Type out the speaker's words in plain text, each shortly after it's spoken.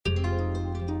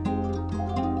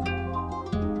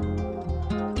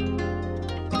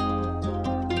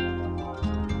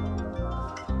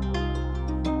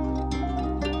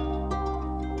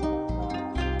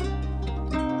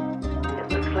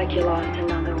like you lost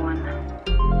another one.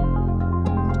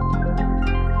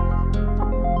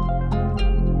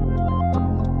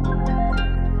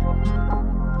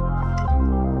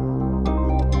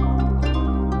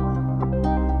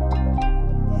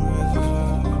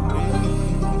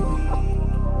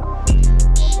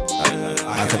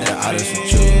 I cut that honest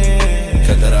with you,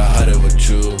 cut that I had it with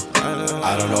you.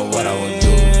 I don't know what I would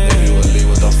do if you would leave.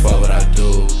 What the fuck would I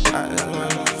do?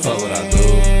 Fuck what I do.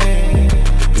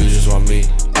 You just want me,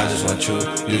 I just want you.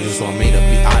 You just want me to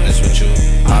be honest with you,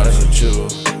 honest with you.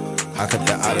 I cut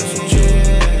that honest with you,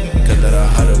 cut that I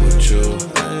had it with you.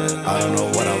 I don't know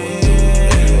what I would do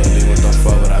if you would leave. What the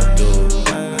fuck would I do?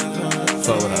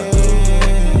 Fuck what I do.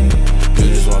 You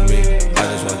just want me, I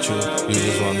just want you. You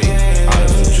just want me,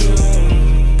 honest with you.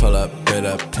 Pull up, bit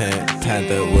up,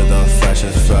 panther with the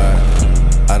freshest fur.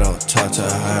 I don't talk to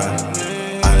her,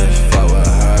 I just fuck with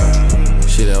her.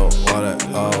 She don't want it,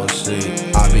 oh see,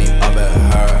 I be up at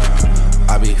her,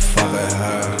 I be fucking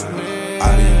her,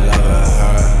 I be loving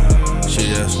her. She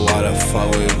just wanna fuck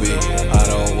with me, I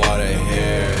don't wanna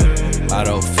hear, I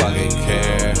don't fucking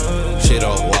care. She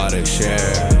don't wanna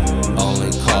share,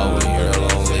 only call when you're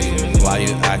lonely. Why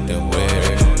you acting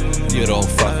weird? You don't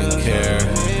fucking care,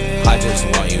 I just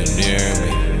want you near me.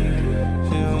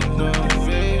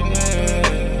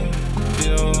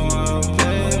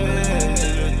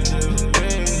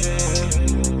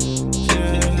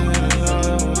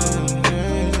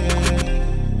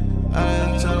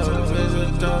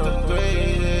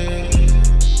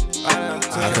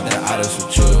 I cut that honest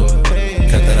with you,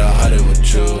 cut that I had it with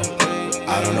you. I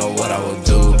don't know what I would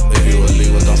do if you would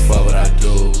leave. What the fuck would I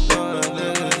do?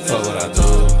 Fuck what I do.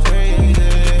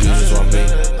 You just want me,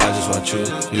 I just want you.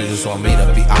 You just want me to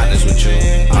be honest with you,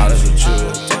 honest with you.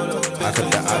 I cut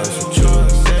that honest with you,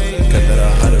 cut that I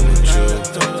had it with you.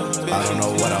 I don't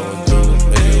know what I would do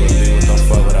if you would leave. What the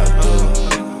fuck would I do?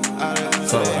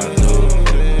 Fuck what I do.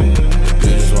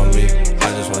 You just want me, I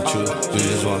just want you. You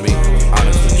just want me,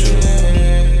 honest with you.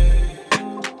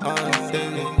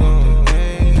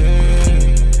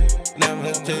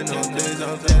 Never take no days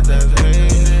off, that's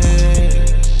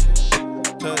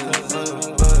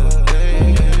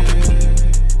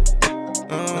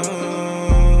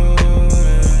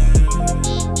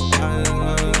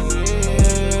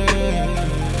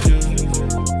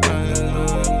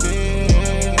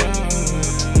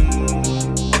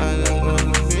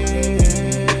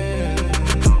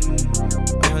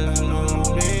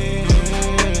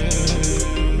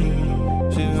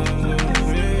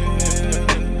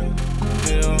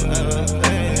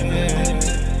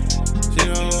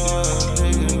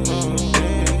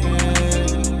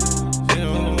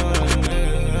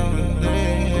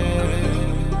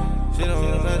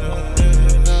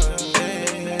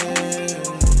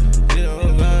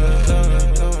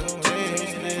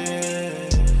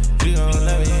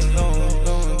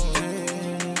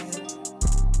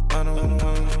I don't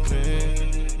wanna be